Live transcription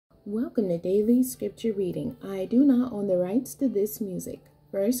Welcome to Daily Scripture Reading. I do not own the rights to this music.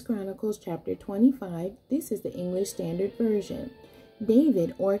 1 Chronicles chapter 25. This is the English Standard Version.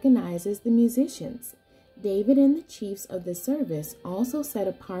 David organizes the musicians. David and the chiefs of the service also set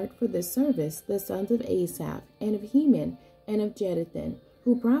apart for the service the sons of Asaph, and of Heman, and of Jeduthun,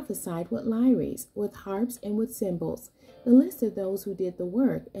 who prophesied with lyres, with harps, and with cymbals. The list of those who did the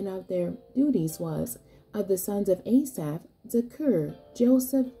work and of their duties was, of the sons of Asaph, Zakur,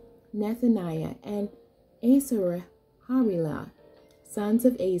 Joseph, Nethaniah, and Asarharillah, sons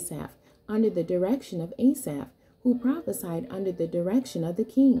of Asaph, under the direction of Asaph, who prophesied under the direction of the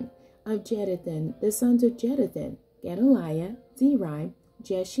king. Of Jeduthun, the sons of Jeduthun, Gedaliah, Zeri,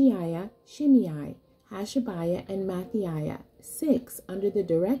 Jeshiah, Shimei, Hashabiah, and Matthiah, 6, under the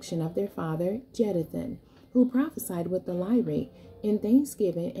direction of their father Jeduthun, who prophesied with the lyre, in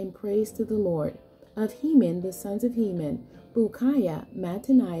thanksgiving and praise to the Lord. Of Heman, the sons of Heman, Bukiah,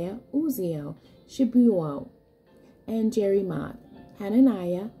 Mattaniah, Uzziel, Shebuel, and Jerimoth,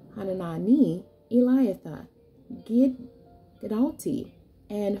 Hananiah, Hanani, Eliathah, Gidalti,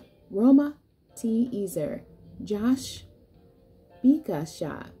 and Romati-Ezer, Josh,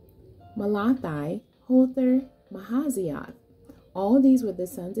 Bekashah, Malathi, Hother, Mahazioth. All these were the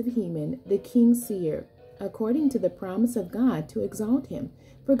sons of Heman, the king's seer, according to the promise of God to exalt him.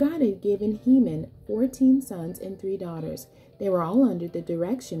 For God had given Heman 14 sons and 3 daughters. They were all under the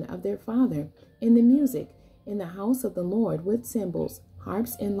direction of their father in the music in the house of the Lord, with cymbals,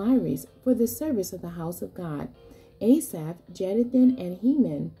 harps, and lyres for the service of the house of God. Asaph, Jeduthun, and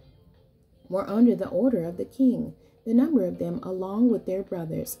Heman were under the order of the king. The number of them, along with their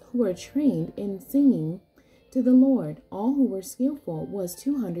brothers, who were trained in singing to the Lord, all who were skillful, was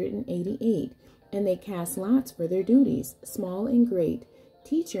 288. And they cast lots for their duties, small and great,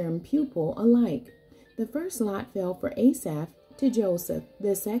 teacher and pupil alike. The first lot fell for Asaph, to Joseph,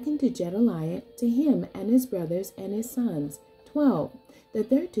 the second to Gedaliah, to him and his brothers and his sons, 12. The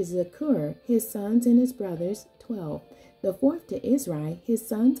third to Zakur, his sons and his brothers, 12. The fourth to Israel, his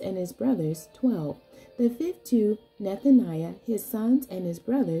sons and his brothers, 12. The fifth to Nethaniah, his sons and his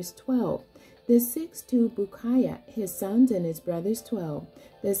brothers, 12. The sixth to Bukiah, his sons and his brothers, 12.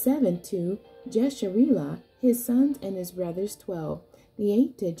 The seventh to Jesharelah, his sons and his brothers, 12. The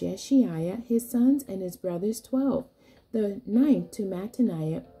eighth to Jeshiah, his sons and his brothers, 12. The ninth to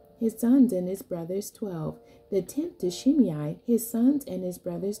Mattaniah, his sons and his brothers, 12. The 10th to Shimei, his sons and his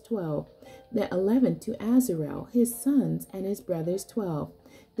brothers, 12. The 11th to Azarel, his sons and his brothers, 12.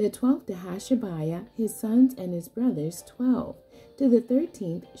 The 12th to Hashabiah, his sons and his brothers, 12. To the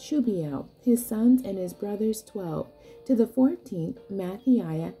 13th, Shubiel, his sons and his brothers, 12. To the 14th,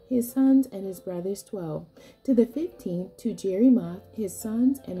 Matthiah, his sons and his brothers, 12. To the 15th, to Jerimoth, his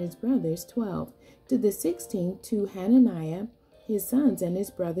sons and his brothers, 12. To the 16th, to Hananiah, his sons and his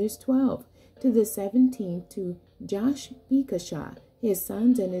brothers, 12. To the 17th, to Josh Bekashah, his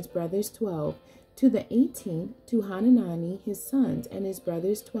sons and his brothers, 12. To the 18th, to Hanani, his sons and his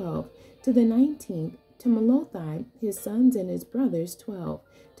brothers, 12. To the 19th, to Malothi, his sons and his brothers, 12.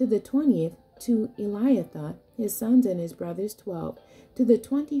 To the 20th, to Eliathah, his sons and his brothers, 12. To the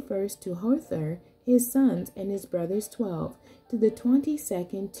 21st, to Hother, his sons and his brothers, 12. To the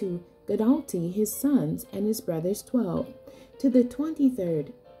 22nd, to Gidalti, his sons and his brothers, 12. To the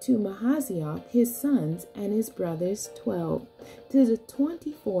 23rd, to Mahazioth, his sons and his brothers, 12. To the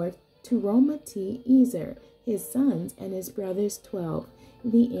 24th, to Romati-Ezer, his sons and his brothers, 12.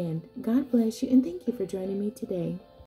 The end. God bless you, and thank you for joining me today.